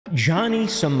Johnny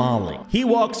Somali. He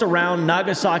walks around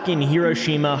Nagasaki and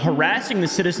Hiroshima harassing the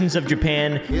citizens of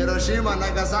Japan. Hiroshima,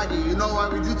 Nagasaki, you know why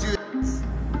we do to you?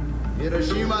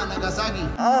 Hiroshima, Nagasaki.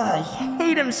 I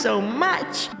hate him so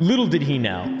much. Little did he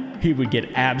know, he would get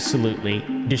absolutely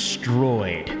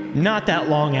destroyed. Not that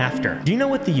long after. Do you know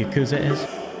what the Yakuza is?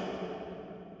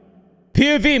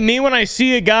 POV, me when I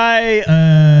see a guy,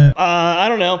 I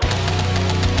don't know.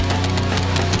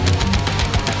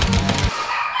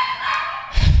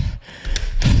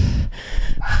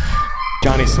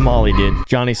 Johnny Somali, dude.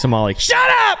 Johnny Somali. Shut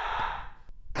up!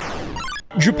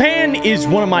 Japan is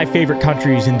one of my favorite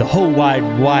countries in the whole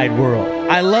wide world.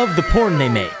 I love the porn they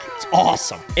make. It's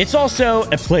awesome. It's also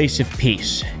a place of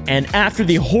peace. And after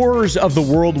the horrors of the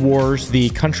world wars,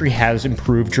 the country has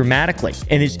improved dramatically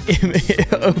and is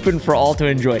open for all to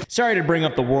enjoy. Sorry to bring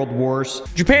up the world wars.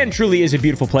 Japan truly is a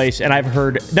beautiful place, and I've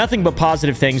heard nothing but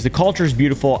positive things. The culture is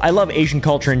beautiful. I love Asian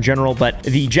culture in general, but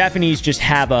the Japanese just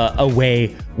have a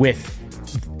way with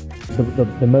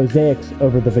the mosaics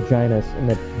over the vaginas and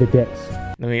the dicks.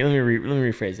 Let me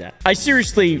rephrase that. I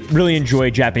seriously really enjoy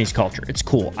Japanese culture. It's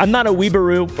cool. I'm not a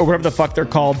weebaroo or whatever the fuck they're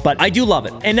called, but I do love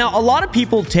it. And now a lot of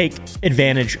people take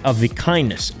advantage of the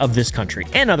kindness of this country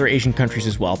and other Asian countries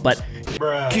as well, but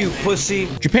Cute pussy.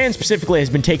 Japan specifically has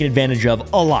been taken advantage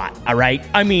of a lot, all right?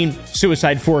 I mean,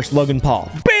 Suicide Force Logan Paul.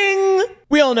 Bing!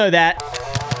 We all know that.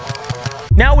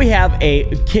 Now we have a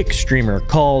kick streamer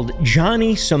called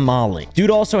Johnny Somali.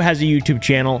 Dude also has a YouTube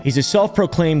channel. He's a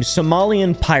self-proclaimed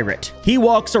Somalian pirate. He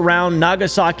walks around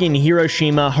Nagasaki and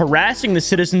Hiroshima harassing the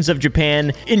citizens of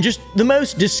Japan in just the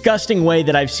most disgusting way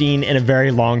that I've seen in a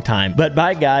very long time. But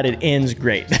by God, it ends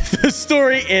great. The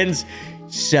story ends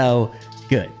so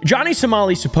good. Johnny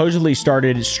Somali supposedly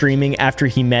started streaming after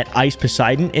he met Ice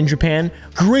Poseidon in Japan.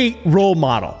 Great role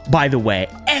model, by the way.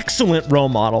 Excellent role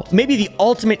model. Maybe the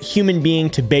ultimate human being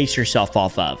to base yourself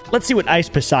off of. Let's see what Ice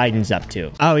Poseidon's up to.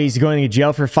 Oh, he's going to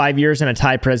jail for 5 years in a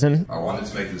Thai prison. I wanted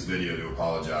to make this video to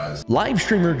apologize. Live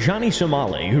streamer Johnny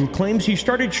Somali, who claims he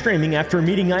started streaming after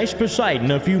meeting Ice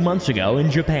Poseidon a few months ago in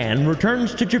Japan,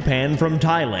 returns to Japan from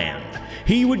Thailand.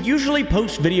 He would usually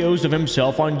post videos of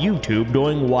himself on YouTube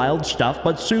doing wild stuff,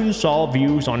 but soon saw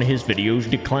views on his videos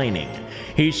declining.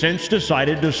 He since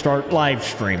decided to start live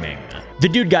streaming. The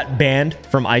dude got banned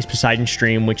from Ice Poseidon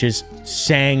stream, which is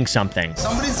saying something.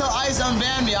 Somebody tell Ice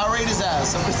unban me, I'll raid his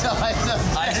ass. Somebody tell Ice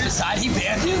unban. Ice Poseidon, he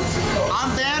banned you?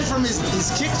 I'm banned from his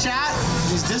kick chat,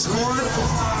 his Discord,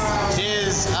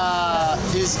 his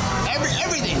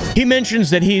everything. He mentions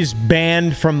that he's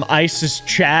banned from Ice's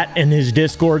chat and his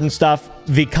Discord and stuff.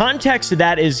 The context of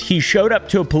that is he showed up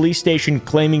to a police station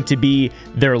claiming to be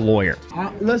their lawyer.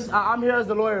 Listen, I'm here as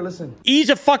the lawyer, listen.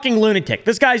 He's a fucking lunatic.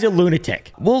 This guy's a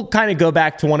lunatic. We'll kind of go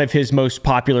back to one of his most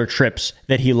popular trips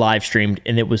that he live streamed,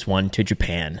 and it was one to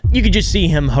Japan. You could just see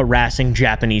him harassing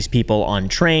Japanese people on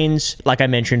trains, like I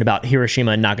mentioned about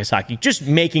Hiroshima and Nagasaki, just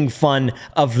making fun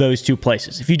of those two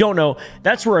places. If you don't know,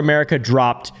 that's where America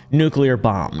dropped nuclear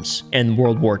bombs in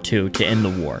World War II to end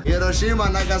the war. Hiroshima,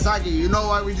 Nagasaki, you know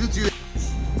why we do to you?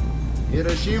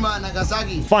 Hiroshima,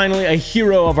 Nagasaki. Finally, a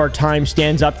hero of our time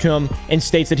stands up to him and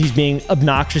states that he's being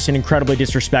obnoxious and incredibly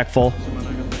disrespectful.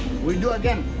 We do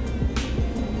again.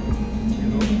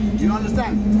 You don't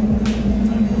understand?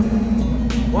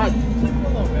 What?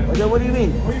 Okay, what do you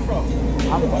mean? Where are you from?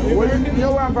 You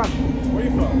know where I'm from? Where are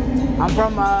you from? I'm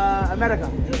from America.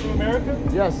 You're from America?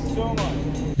 Yes. So am I.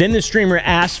 Then the streamer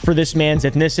asks for this man's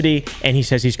ethnicity, and he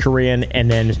says he's Korean. And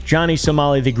then Johnny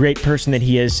Somali, the great person that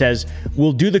he is, says,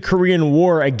 "We'll do the Korean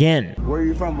War again." Where are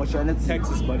you from? What's your ethnicity?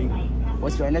 Texas, buddy.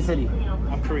 What's your ethnicity?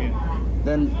 I'm Korean.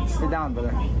 Then sit down, brother.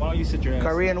 Why don't you sit your ass?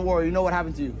 Korean War, you know what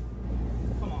happened to you?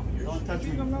 Come on, you're don't touch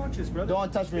me. Obnoxious, brother.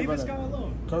 Don't touch me, Leave brother. this guy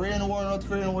alone. Korean War, North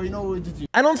Korean War, you know what we did to you?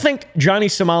 I don't think Johnny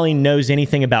Somali knows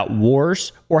anything about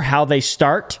wars or how they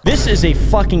start. This is a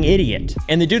fucking idiot.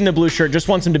 And the dude in the blue shirt just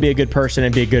wants him to be a good person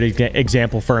and be a good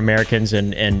example for Americans,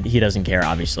 and he doesn't care,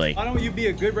 obviously. Why don't you be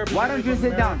a good representative? Why don't you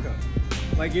sit down?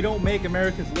 Like, you don't make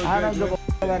Americans look good. I don't give a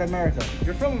about America.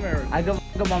 You're from America. I give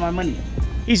a about my money.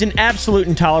 He's an absolute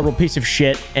intolerable piece of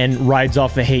shit and rides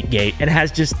off the hate gate and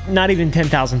has just not even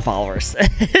 10,000 followers.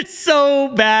 It's so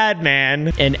bad,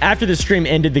 man. And after the stream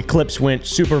ended, the clips went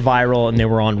super viral and they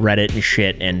were on Reddit and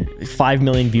shit, and 5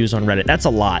 million views on Reddit. That's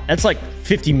a lot. That's like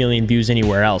 50 million views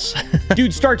anywhere else.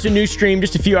 Dude starts a new stream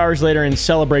just a few hours later and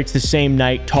celebrates the same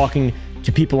night, talking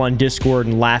to people on Discord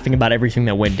and laughing about everything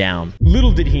that went down.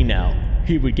 Little did he know,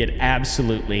 he would get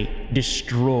absolutely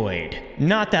destroyed.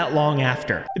 Not that long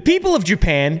after, the people of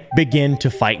Japan begin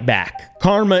to fight back.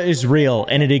 Karma is real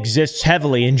and it exists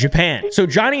heavily in Japan. So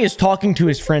Johnny is talking to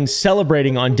his friends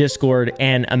celebrating on Discord,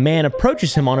 and a man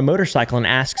approaches him on a motorcycle and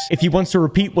asks if he wants to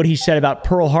repeat what he said about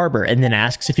Pearl Harbor, and then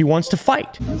asks if he wants to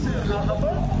fight.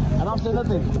 I don't say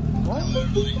nothing. What?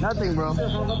 Nothing, bro. I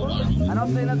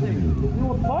don't say nothing. You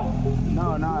want to fuck?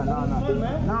 No. No,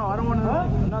 I don't want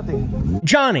to. Nothing.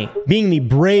 Johnny, being the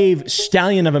brave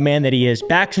stallion of a man that he is,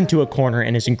 backs into a corner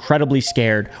and is incredibly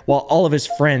scared while all of his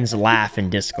friends laugh in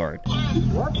Discord.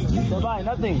 What? Bye,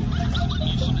 nothing.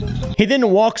 He then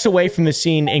walks away from the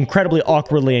scene incredibly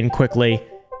awkwardly and quickly,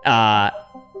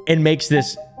 and makes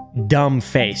this dumb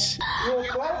face.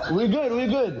 We good.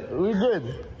 We're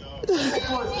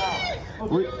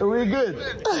good.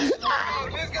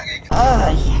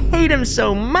 I hate him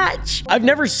so much. I've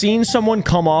never seen someone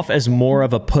come off as more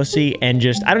of a pussy and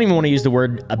just, I don't even want to use the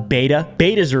word a beta.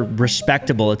 Betas are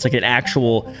respectable. It's like an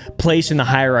actual place in the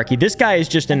hierarchy. This guy is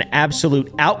just an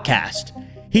absolute outcast.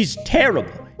 He's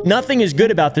terrible. Nothing is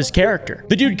good about this character.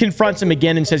 The dude confronts him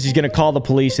again and says he's going to call the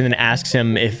police, and then asks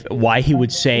him why he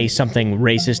would say something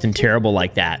racist and terrible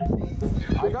like that.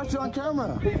 I got you on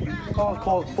camera.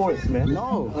 Call police, man.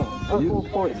 No. You call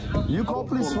police. You call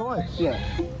police for what? Yeah.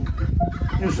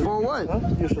 You should. For what? Huh?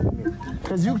 You should.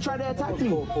 Because you tried to attack me.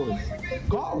 Call police.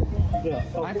 Call. Yeah.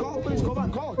 I call police. Go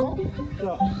back. Call.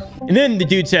 Yeah. And then the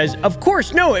dude says, of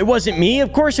course, no, it wasn't me.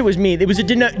 Of course it was me. It was a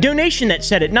donation that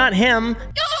said it, not him.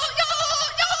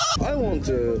 I want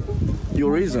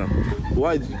your reason.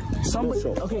 Why? Somebody.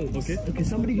 Okay.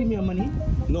 Somebody give me money.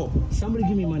 No. Somebody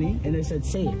give me money, and they said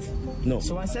say it. No.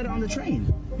 So I said it on the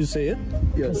train. You say it?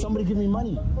 Yeah. Somebody give me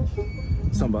money.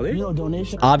 Somebody? You know,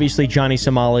 donation. Obviously, Johnny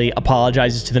Somali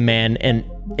apologizes to the man, and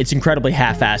it's incredibly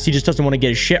half-assed. He just doesn't want to get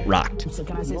his shit rocked. So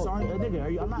can I say sorry?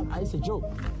 Nigga, I'm not. It's a joke.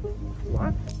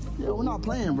 What? Yeah, we're not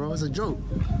playing, bro. It's a joke.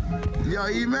 Yo,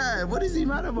 he mad. What is he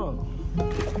mad about?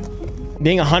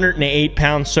 Being 108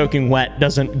 pounds soaking wet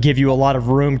doesn't give you a lot of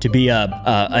room to be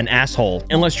an asshole.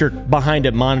 Unless you're behind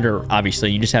a monitor,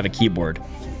 obviously. You just have a keyboard.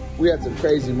 We had some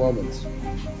crazy moments.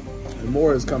 And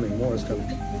more is coming.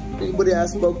 Anybody I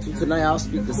spoke to tonight, I'll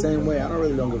speak the same way. I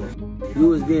don't give a f. You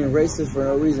was being racist for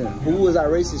no reason. Who was I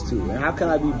racist to? And how can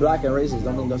I be black and racist?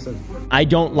 Don't make no sense. I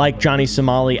don't like Johnny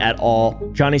Somali at all.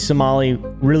 Johnny Somali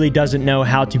really doesn't know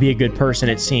how to be a good person,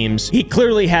 it seems. He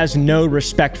clearly has no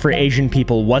respect for Asian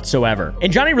people whatsoever.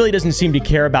 And Johnny really doesn't seem to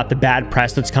care about the bad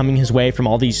press that's coming his way from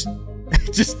all these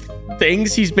just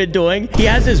things he's been doing. He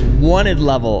has his wanted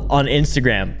level on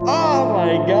Instagram. Oh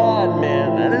my God,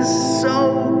 man. That is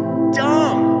so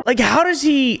dumb. Like, how does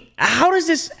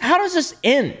this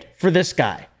end for this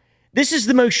guy? This is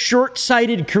the most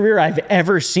short-sighted career I've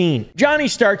ever seen. Johnny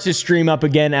starts his stream up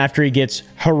again after he gets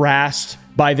harassed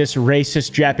by this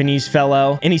racist Japanese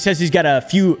fellow, and he says he's got a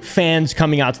few fans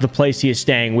coming out to the place he is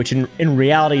staying, which in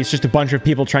reality is just a bunch of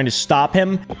people trying to stop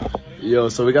him. Yo,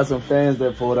 so we got some fans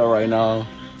that pulled up right now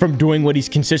from doing what he's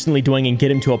consistently doing and get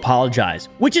him to apologize,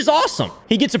 which is awesome.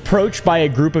 He gets approached by a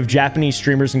group of Japanese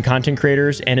streamers and content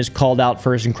creators and is called out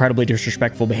for his incredibly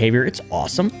disrespectful behavior. It's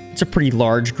awesome. It's a pretty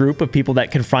large group of people that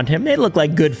confront him. They look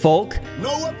like good folk.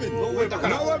 No weapon. No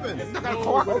weapon.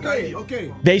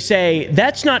 Okay. They say,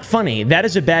 that's not funny. That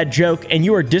is a bad joke and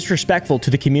you are disrespectful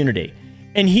to the community.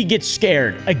 And he gets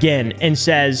scared again and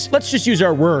says, let's just use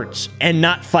our words and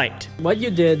not fight. What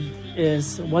you did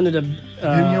is one of the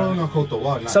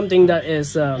something that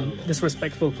is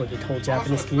disrespectful for the whole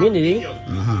Japanese community,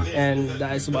 and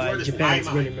that is why Japan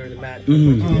is really, really mad.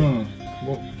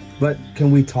 But can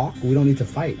we talk? We don't need to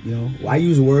fight, you know? Why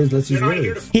use words? Let's use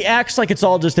words. He acts like it's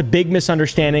all just a big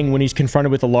misunderstanding when he's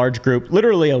confronted with a large group.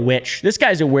 Literally a witch. This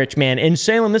guy's a witch, man. In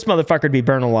Salem, this motherfucker would be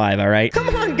burned alive, all right?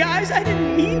 Come on, guys. I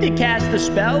didn't mean to cast the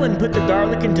spell and put the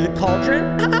garlic into the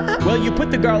cauldron. Well, you put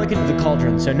the garlic into the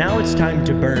cauldron, so now it's time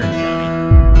to burn Johnny.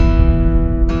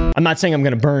 I'm not saying I'm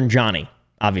going to burn Johnny,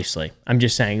 obviously. I'm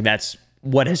just saying that's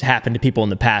what has happened to people in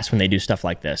the past when they do stuff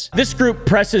like this. This group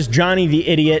presses Johnny the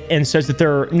idiot and says that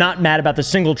they're not mad about the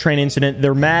single train incident.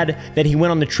 They're mad that he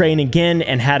went on the train again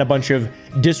and had a bunch of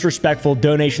disrespectful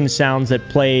donation sounds that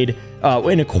played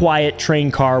in a quiet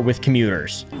train car with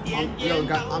commuters. Yo,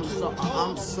 guys,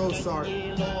 I'm so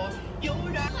sorry.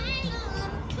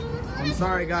 I'm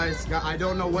sorry, guys. I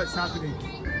don't know what's happening.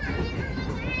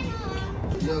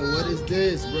 Yo, what is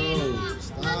this, bro?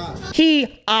 Stop.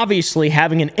 He, obviously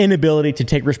having an inability to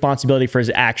take responsibility for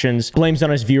his actions, blames on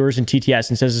his viewers and TTS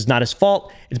and says it's not his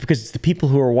fault. It's because it's the people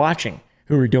who are watching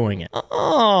who are doing it.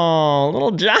 Oh,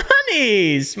 little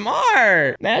Johnny,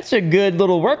 smart. That's a good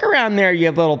little workaround there,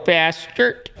 you little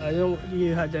bastard. I know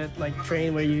you had that like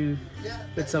train where you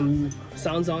put some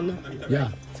sounds on.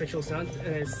 Yeah. Sexual sound,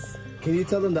 and it's. Can you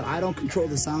tell them that I don't control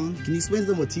the sound? Can you explain to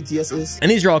them what TTS is? And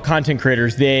these are all content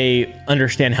creators. They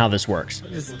understand how this works.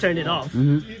 Just turn it off.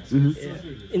 Yeah.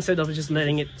 Instead of just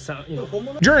letting it sound, you know.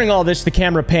 During all this, the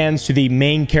camera pans to the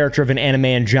main character of an anime,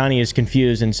 and Johnny is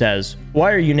confused and says,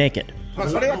 "Why are you naked?"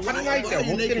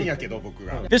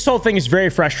 This whole thing is very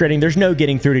frustrating. There's no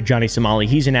getting through to Johnny Somali.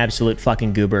 He's an absolute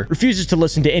fucking goober. Refuses to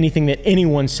listen to anything that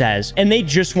anyone says, and they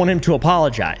just want him to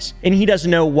apologize. And he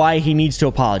doesn't know why he needs to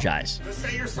apologize. Just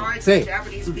say you're sorry to the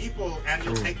Japanese people and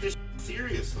you'll take this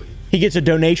seriously. He gets a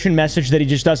donation message that he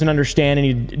just doesn't understand, and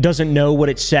he doesn't know what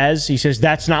it says. He says,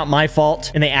 "That's not my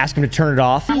fault," and they ask him to turn it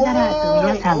off. I don't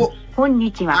know.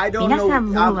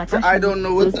 I don't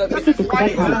know what that is.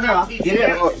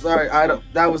 Oh, sorry.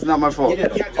 That was not my fault.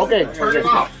 Okay, turn it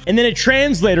off. And then a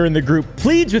translator in the group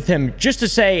pleads with him just to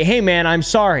say, "Hey man, I'm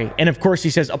sorry." And of course he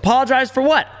says, "Apologize for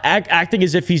what?" Acting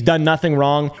as if he's done nothing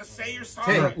wrong. Just say you're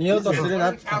sorry.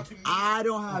 I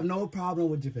don't have no problem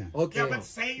with Japan. Okay. Yeah, but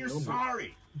say you're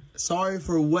sorry. Sorry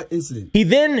for what incident? He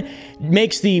then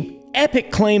makes the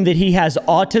epic claim that he has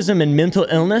autism and mental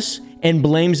illness and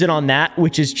blames it on that,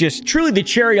 which is just truly the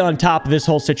cherry on top of this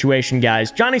whole situation,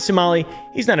 guys. Johnny Somali,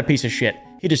 he's not a piece of shit.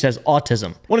 He just has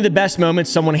autism. One of the best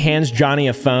moments, someone hands Johnny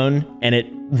a phone and it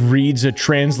reads a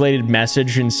translated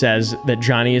message and says that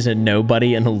Johnny is a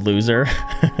nobody and a loser.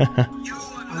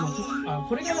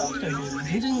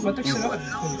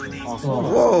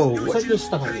 Whoa.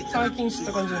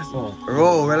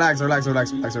 Oh,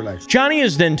 relax. Johnny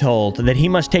is then told that he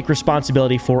must take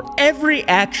responsibility for every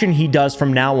action he does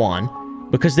from now on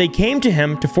because they came to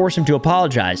him to force him to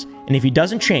apologize, and if he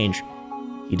doesn't change,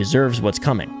 he deserves what's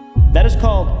coming. That is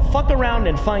called fuck around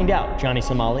and find out, Johnny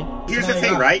Somali. Here's the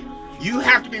thing, right? You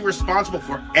have to be responsible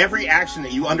for every action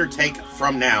that you undertake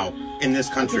from now in this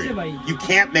country. You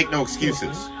can't make no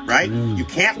excuses, right? You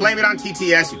can't blame it on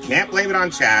TTS. You can't blame it on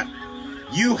chat.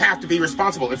 You have to be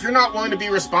responsible. If you're not willing to be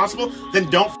responsible, then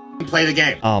don't play the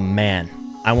game. Oh man,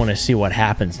 I want to see what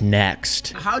happens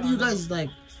next. How do you guys like?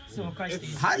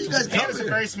 How do you guys? Japan's a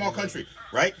very small country,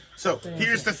 right? So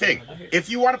here's the thing: if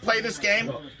you want to play this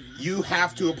game, you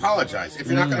have to apologize. If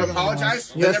you're not going to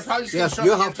apologize, then they're probably just going to show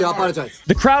you have to apologize.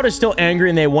 The crowd is still angry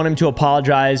and they want him to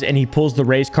apologize, and he pulls the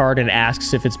race card and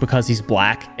asks if it's because he's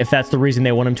black, if that's the reason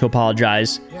they want him to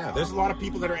apologize. Yeah, there's a lot of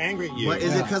people that are angry at you. But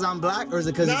is it because I'm black or is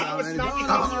it because it's not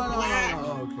because you're black.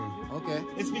 Okay.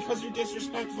 It's because you're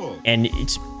disrespectful. And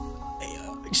it's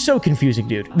so confusing,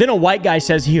 dude. Then a white guy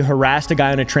says he harassed a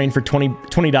guy on a train for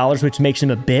 $20, which makes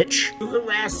him a bitch. You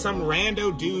harassed some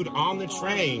rando dude on the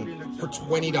train for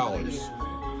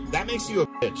 $20. That makes you a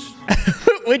bitch.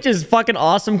 Which is fucking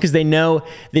awesome because they know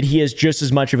that he is just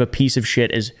as much of a piece of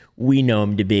shit as we know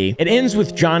him to be. It ends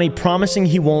with Johnny promising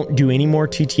he won't do any more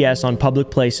TTS on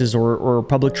public places or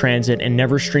public transit and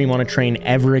never stream on a train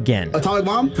ever again. Atomic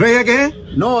bomb? Play again?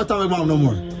 No atomic bomb no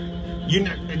more.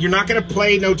 You're not going to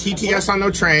play no TTS on no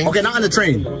trains. Okay, not on the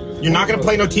train. You're not going to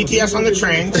play no TTS on the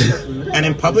trains and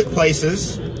in public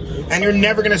places. And you're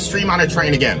never going to stream on a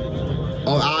train again.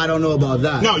 Oh, I don't know about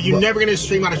that. No, you're never going to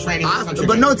stream on a train in this country.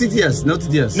 But no TTS, no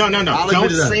TTS. No.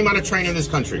 Don't stream on a train in this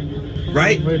country.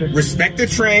 Right? Respect the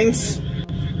trains.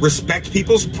 Respect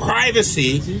people's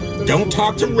privacy. Don't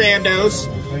talk to randos.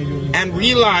 And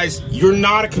realize you're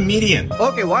not a comedian.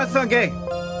 Okay, once again.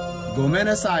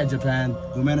 Gomenasai, Japan.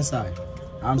 Gomenasai.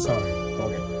 I'm sorry.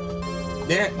 Okay.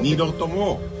 で、二度と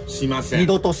もしません。二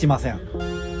度としません。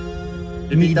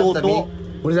二度と。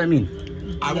What does that mean?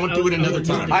 I won't do it another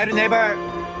time. I'll never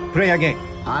play again.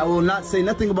 I will not say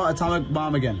nothing about atomic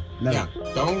bomb again. Never.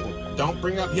 Yeah. Don't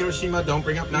bring up Hiroshima. Don't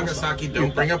bring up Nagasaki.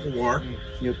 Don't bring up war.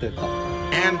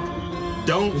 And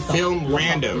don't film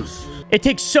randos. It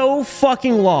takes so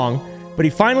fucking long, but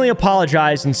he finally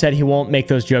apologized and said he won't make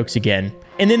those jokes again.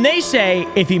 And then they say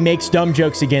if he makes dumb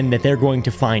jokes again that they're going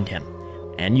to find him.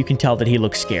 And you can tell that he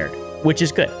looks scared, which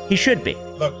is good. He should be.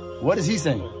 Look. What is he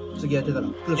saying? Yeah.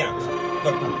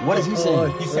 Look. What is he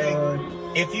saying? He's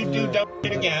saying if you do dumb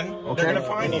shit again, they're going to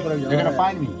find you. They're going to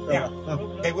find me. Yeah.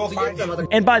 They will find you.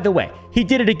 And by the way, he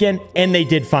did it again, and they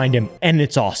did find him, and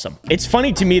it's awesome. It's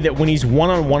funny to me that when he's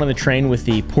one-on-one on the train with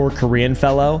the poor Korean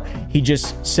fellow, he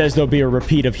just says there'll be a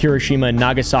repeat of Hiroshima and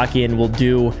Nagasaki, and we'll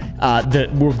do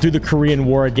the Korean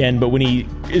War again. But when he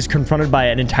is confronted by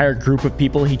an entire group of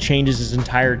people, he changes his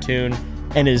entire tune,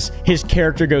 and his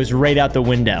character goes right out the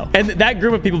window. And that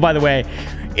group of people, by the way,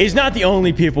 is not the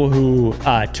only people who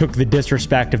took the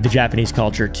disrespect of the Japanese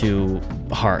culture to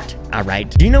heart, all right?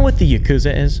 Do you know what the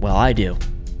Yakuza is? Well, I do,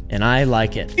 and I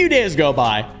like it. A few days go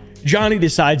by. Johnny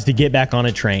decides to get back on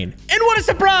a train. And what a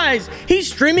surprise!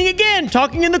 He's streaming again,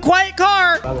 talking in the quiet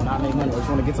car. I will not make money. I just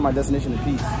want to get to my destination in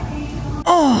peace.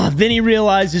 Oh, then he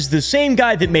realizes the same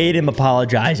guy that made him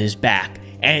apologize is back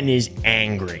and is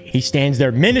angry. He stands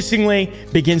there menacingly,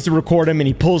 begins to record him, and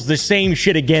he pulls the same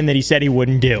shit again that he said he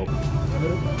wouldn't do.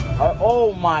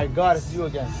 Oh my God, it's you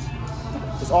again.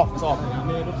 It's off, it's off.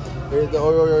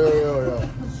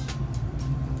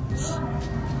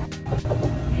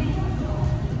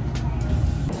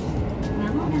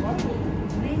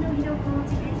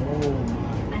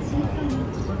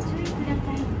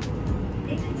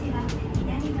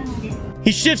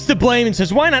 He shifts the blame and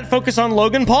says, why not focus on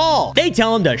Logan Paul? They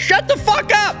tell him to shut the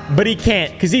fuck up, but he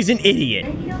can't because he's an idiot.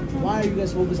 Why are you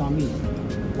guys focused on me?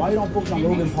 Why you don't focus on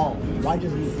Logan Paul? Why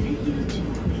just me?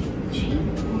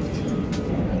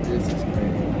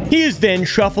 He is then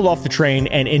shuffled off the train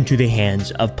and into the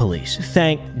hands of police.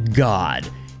 Thank God.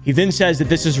 He then says that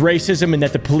this is racism and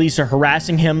that the police are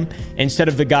harassing him instead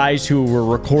of the guys who were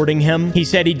recording him. He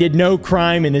said he did no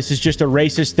crime and this is just a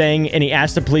racist thing. And he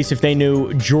asked the police if they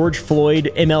knew George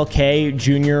Floyd, MLK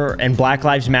Jr., and Black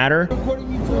Lives Matter.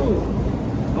 Recording you too.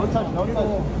 Don't touch, don't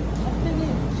touch.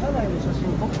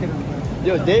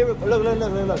 Yo, David, look.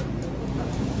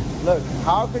 Look,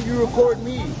 how can you record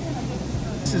me?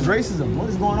 This is racism. What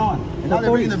is going on? And now they're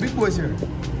bringing the big boys here.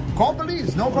 Call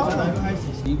police, no problem.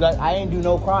 You guys, I ain't do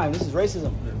no crime. This is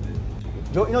racism.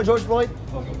 You know George Floyd?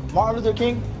 Martin Luther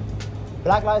King?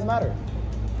 Black Lives Matter.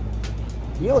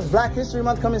 You know it's Black History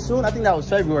Month coming soon? I think that was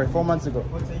February, 4 months ago.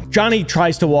 Johnny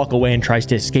tries to walk away and tries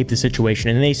to escape the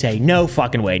situation, and they say, no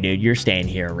fucking way, dude. You're staying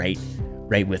here right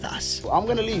with us. I'm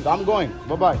gonna leave. I'm going.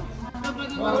 Bye-bye.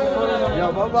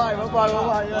 Yo, bye-bye.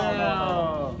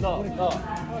 No.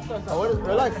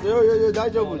 Relax.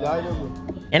 Yo.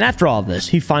 And after all of this,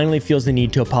 he finally feels the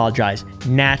need to apologize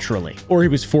naturally, or he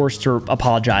was forced to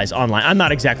apologize online. I'm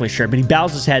not exactly sure, but he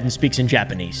bows his head and speaks in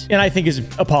Japanese. And I think his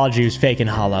apology was fake and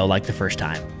hollow like the first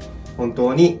time. 本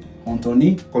当に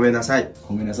ごめんなさい。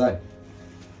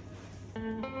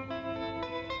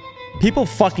 People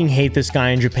fucking hate this guy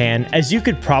in Japan. As you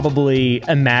could probably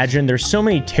imagine, there's so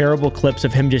many terrible clips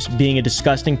of him just being a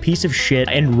disgusting piece of shit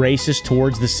and racist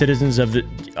towards the citizens of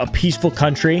a peaceful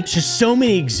country. It's just so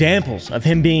many examples of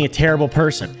him being a terrible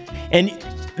person. And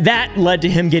that led to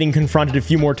him getting confronted a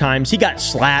few more times. He got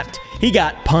slapped. He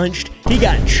got punched. He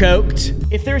got choked.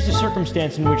 If there's a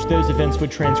circumstance in which those events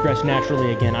would transgress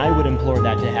naturally again, I would implore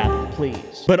that to happen,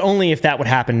 please. But only if that would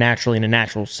happen naturally in a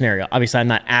natural scenario. Obviously, I'm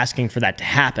not asking for that to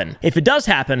happen. If it does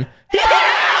happen,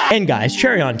 and guys,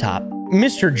 cherry on top,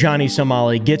 Mr. Johnny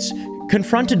Somali gets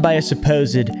confronted by a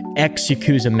supposed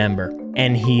ex-Yakuza member,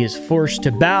 and he is forced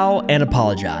to bow and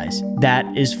apologize.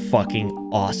 That is fucking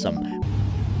awesome.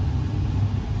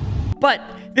 But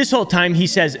this whole time, he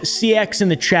says CX in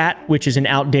the chat, which is an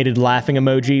outdated laughing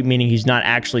emoji, meaning he's not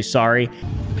actually sorry.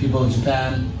 People in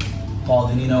Japan, Paul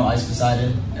Danino, Ice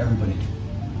Poseidon, everybody.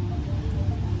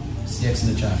 CX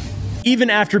in the chat. Even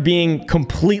after being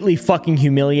completely fucking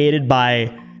humiliated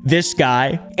by this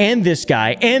guy, and this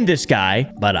guy, and this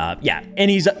guy. But yeah, and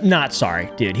he's not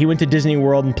sorry, dude. He went to Disney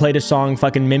World and played a song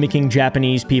fucking mimicking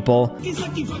Japanese people.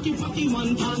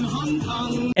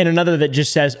 And another that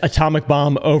just says atomic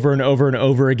bomb over and over and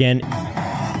over again.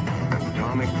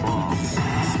 Atomic bomb.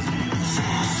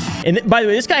 And by the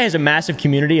way, this guy has a massive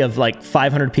community of like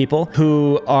 500 people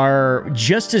who are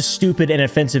just as stupid and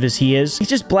offensive as he is. He's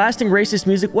just blasting racist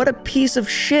music. What a piece of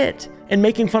shit. And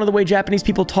making fun of the way Japanese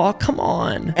people talk. Come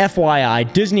on.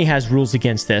 FYI, Disney has rules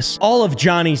against this. All of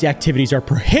Johnny's activities are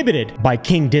prohibited by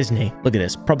King Disney. Look at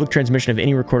this. Public transmission of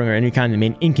any recording or any kind that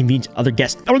may inconvenience other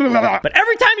guests. But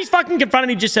every time he's fucking confronted,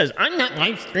 he just says, I'm not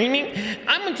live streaming.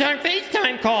 I'm on a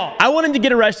FaceTime call. I want him to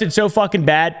get arrested so fucking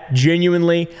bad.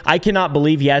 Genuinely. I cannot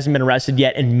believe he hasn't been arrested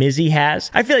yet, and Mizzy has.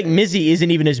 I feel like Mizzy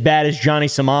isn't even as bad as Johnny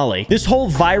Somali. This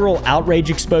whole viral outrage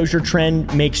exposure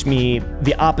trend makes me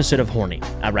the opposite of horny.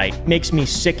 All right. Makes me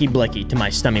sicky blicky to my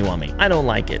stummy wummy. I don't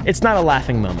like it. It's not a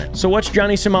laughing moment. So what's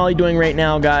Johnny Somali doing right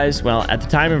now, guys? Well, at the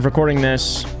time of recording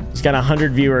this, he's got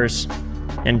 100 viewers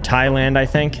in Thailand, I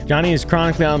think. Johnny is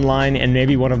chronically online and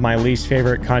maybe one of my least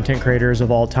favorite content creators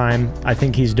of all time. I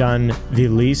think he's done the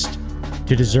least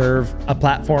to deserve a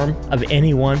platform of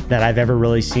anyone that I've ever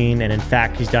really seen. And in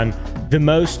fact, he's done the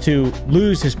most to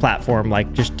lose his platform,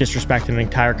 like just disrespecting an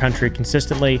entire country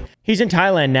consistently. He's in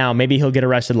Thailand now. Maybe he'll get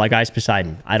arrested like Ice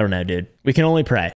Poseidon. I don't know, dude. We can only pray.